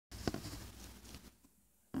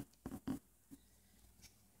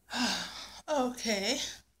Okay,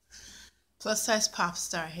 plus size pop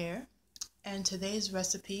star here, and today's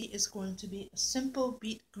recipe is going to be a simple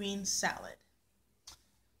beet green salad.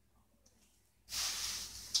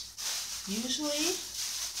 Usually,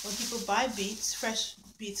 when people buy beets, fresh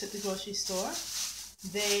beets at the grocery store,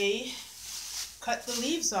 they cut the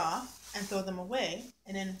leaves off and throw them away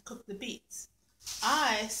and then cook the beets.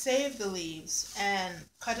 I save the leaves and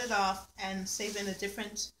cut it off and save in a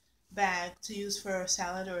different bag to use for a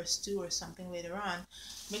salad or a stew or something later on.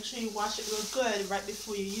 Make sure you wash it real good right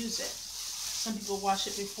before you use it. Some people wash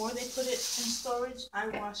it before they put it in storage. I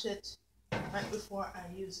wash it right before I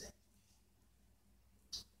use it.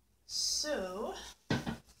 So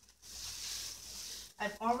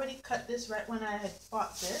I've already cut this right when I had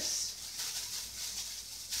bought this.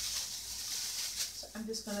 So I'm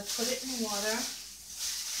just going to put it in water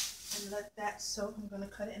and let that soak. I'm going to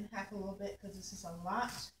cut it in half a little bit because this is a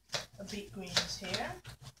lot of beet greens here.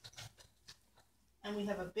 And we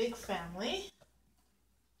have a big family.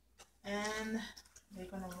 And they're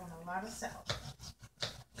going to run a lot of salad.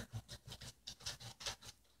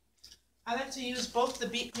 I like to use both the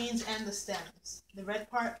beet greens and the stems. The red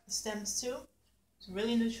part, the stems too. It's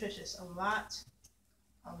really nutritious. A lot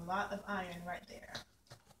of iron right there.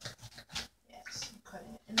 Yes, I'm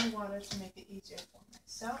cutting it in the water to make it easier for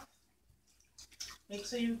myself. Make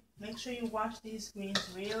sure you wash these greens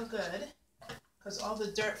real good, because all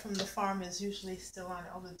the dirt from the farm is usually still on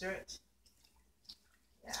it. All the dirt.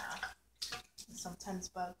 Yeah. And sometimes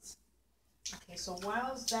bugs. Okay, so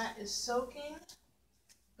while that is soaking,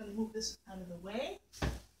 I'm going to move this out of the way.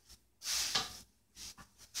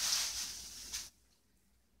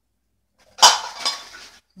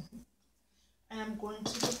 And I'm going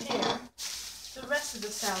to prepare the rest of the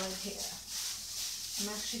salad here. I'm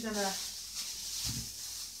actually going to,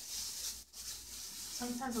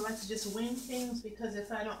 sometimes I like to just wing things because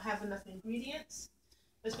if I don't have enough ingredients.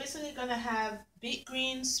 It's basically going to have beet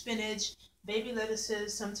greens, spinach, baby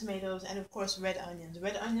lettuces, some tomatoes, and of course red onions.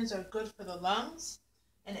 Red onions are good for the lungs,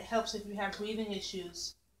 and it helps if you have breathing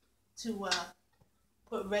issues to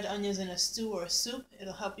put red onions in a stew or a soup.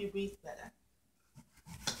 It'll help you breathe better.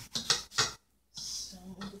 So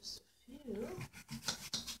just a few chops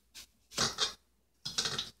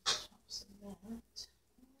of that.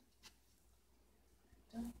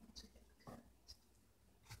 Don't want to get cut.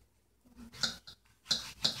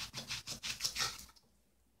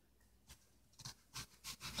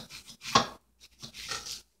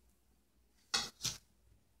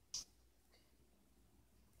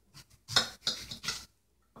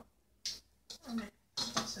 Alright,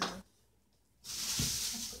 that's enough.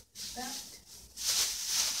 I'll put this back.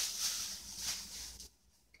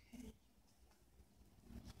 Okay.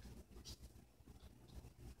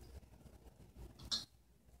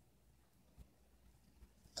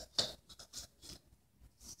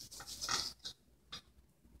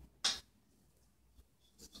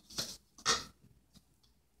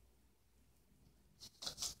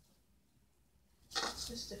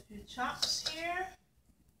 Just a few chops here.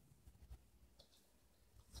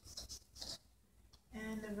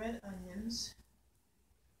 And the red onions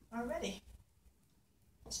are ready.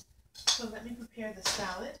 So let me prepare the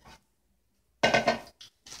salad. I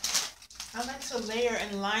like to layer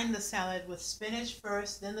and line the salad with spinach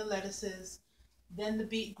first, then the lettuces, then the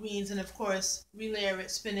beet greens, and of course relayer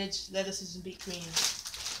it spinach, lettuces, and beet greens.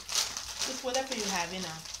 Just whatever you have, you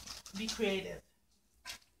know. Be creative.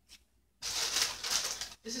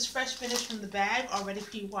 This is fresh spinach from the bag, already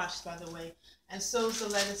pre-washed, by the way. And so is the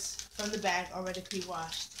lettuce from the bag, already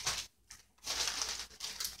pre-washed.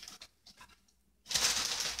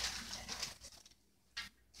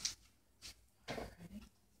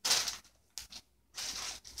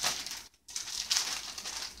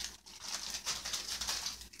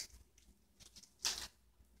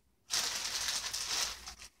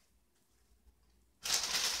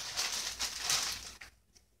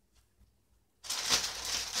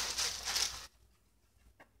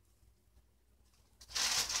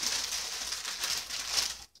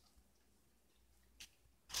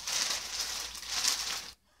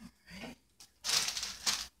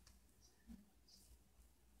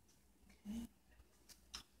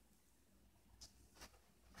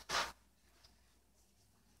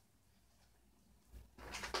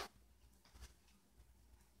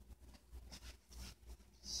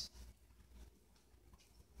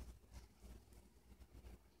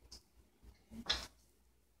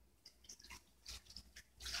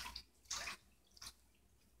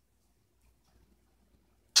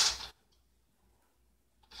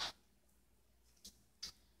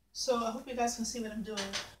 So I hope you guys can see what I'm doing.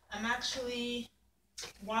 I'm actually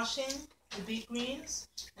washing the beet greens,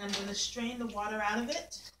 and I'm going to strain the water out of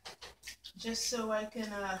it just so I can,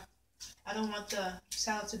 I don't want the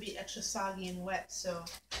salad to be extra soggy and wet, so.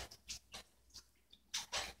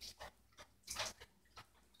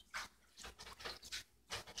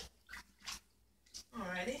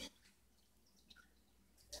 Alrighty.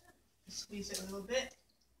 Squeeze it a little bit,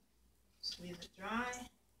 squeeze it dry,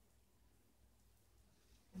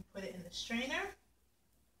 and put it in the strainer.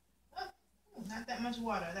 Oh, not that much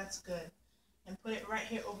water, that's good. And put it right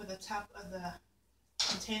here over the top of the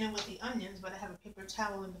container with the onions, but I have a paper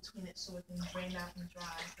towel in between it so it can drain out and dry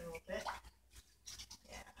a little bit.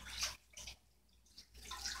 Yeah.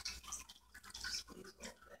 Squeeze a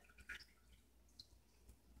little bit.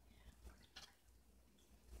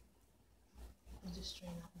 And just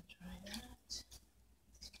drain out and dry that.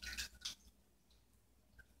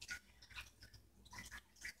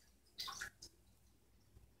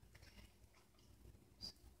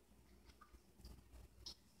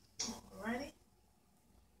 Alrighty.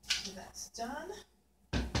 So that's done.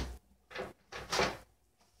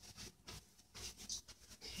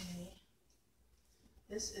 Okay.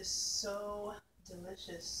 This is so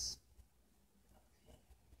delicious. Okay.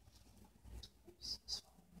 Oops.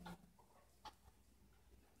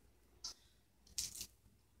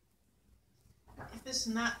 If it's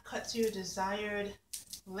not cut to your desired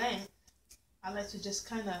length, I like to just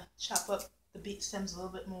kind of chop up the beet stems a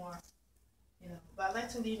little bit more, you know. But I like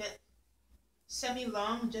to leave it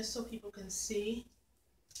semi-long just so people can see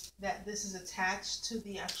that this is attached to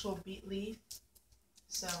the actual beet leaf.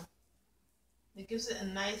 So it gives it a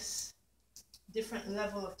nice different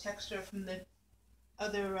level of texture from the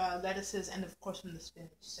other lettuces and of course from the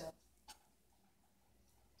spinach. So,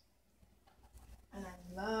 and I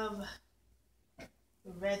love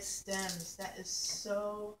the red stems. That is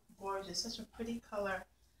so gorgeous, such a pretty color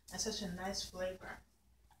and such a nice flavor.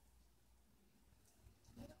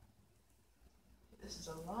 This is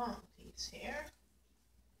a long piece here.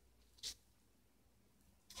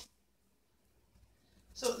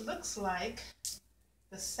 So it looks like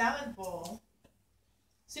the salad bowl,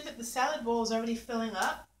 see that the salad bowl is already filling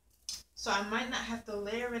up, so I might not have to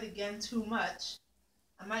layer it again too much.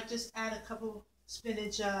 I might just add a couple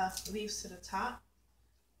spinach leaves to the top,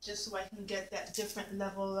 just so I can get that different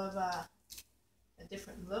level of a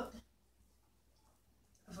different look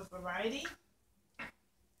of a variety.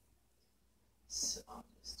 So I'll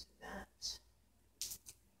just do that.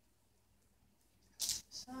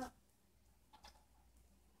 This up.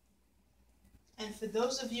 And for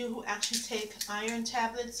those of you who actually take iron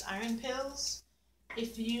tablets, iron pills,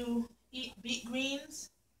 if you eat beet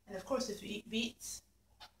greens, and of course if you eat beets,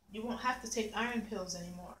 you won't have to take iron pills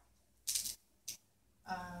anymore.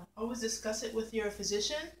 Always discuss it with your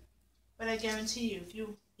physician, but I guarantee you, if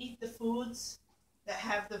you eat the foods that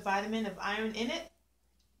have the vitamin of iron in it,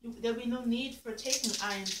 there'll be no need for taking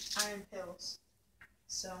iron pills.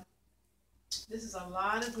 So this is a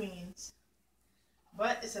lot of greens,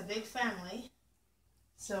 but it's a big family,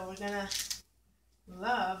 so we're gonna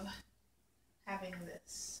love having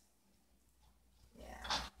this. Yeah.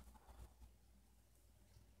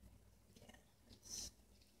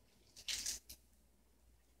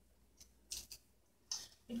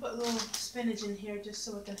 We put a little spinach in here just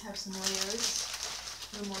so it can have some layers.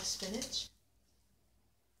 A little more spinach.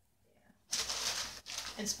 Yeah.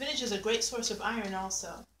 And spinach is a great source of iron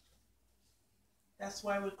also. That's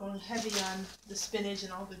why we're going heavy on the spinach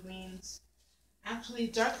and all the greens. Actually,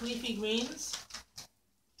 dark leafy greens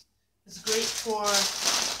is great for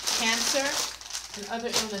cancer and other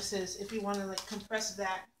illnesses. If you want to like compress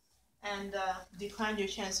that and decline your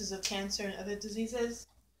chances of cancer and other diseases,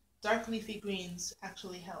 dark leafy greens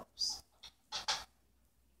actually helps.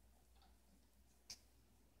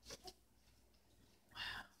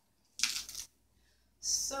 Wow.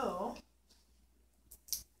 So,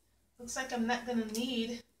 looks like I'm not going to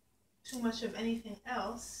need too much of anything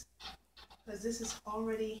else because this is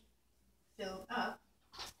already filled up.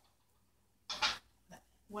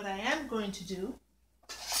 What I am going to do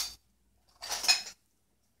is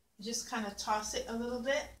just kind of toss it a little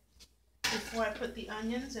bit before I put the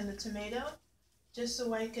onions and the tomato, just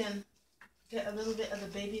so I can get a little bit of the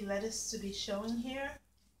baby lettuce to be showing here.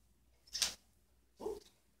 Ooh,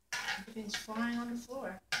 everything's flying on the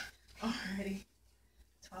floor. Alrighty,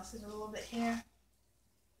 toss it a little bit here.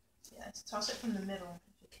 Yeah, toss it from the middle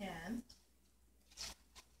if you can.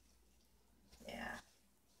 Yeah,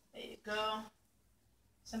 there you go.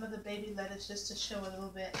 Some of the baby lettuce just to show a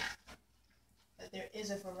little bit that there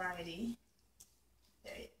is a variety.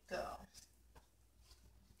 There you go.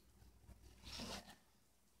 Yeah.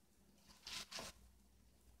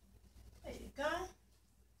 There you go.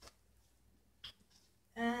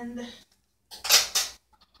 And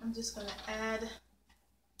I'm just going to add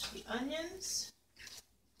the onions.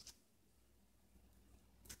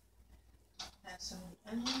 Add some of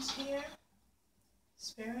the onions here,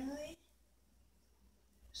 sparingly.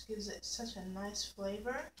 Just gives it such a nice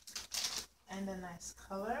flavor and a nice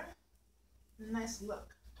color, and a nice look.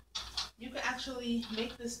 You can actually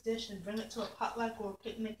make this dish and bring it to a potluck or a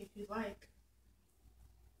picnic if you like.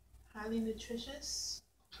 Highly nutritious,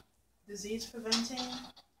 disease preventing,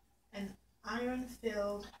 and iron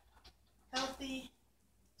filled, healthy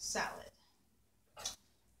salad.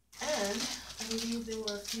 And I believe there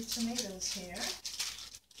were a few tomatoes here.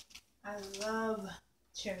 I love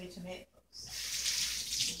cherry tomatoes.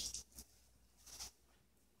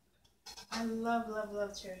 I love, love,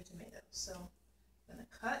 love cherry tomatoes. So I'm going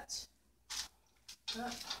to cut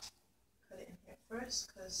it in here first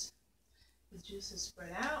because the juice is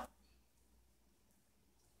spread out.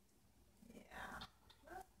 Yeah.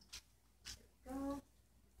 There we go.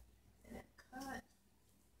 And then cut.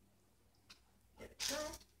 There we go.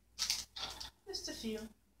 Just a few.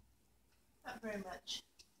 Not very much.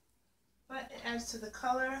 But it adds to the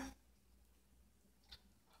color.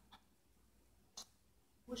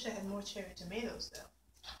 Wish I had more cherry tomatoes though.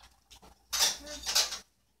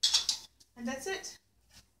 And that's it.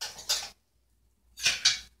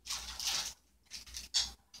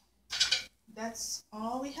 That's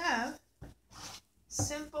all we have.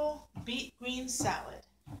 Simple beet green salad.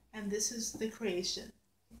 And this is the creation.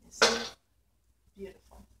 See it?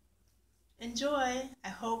 Beautiful. Enjoy. I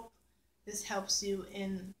hope this helps you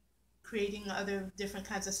in creating other different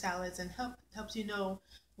kinds of salads and helps you know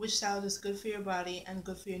which salad is good for your body and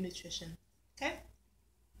good for your nutrition. Okay?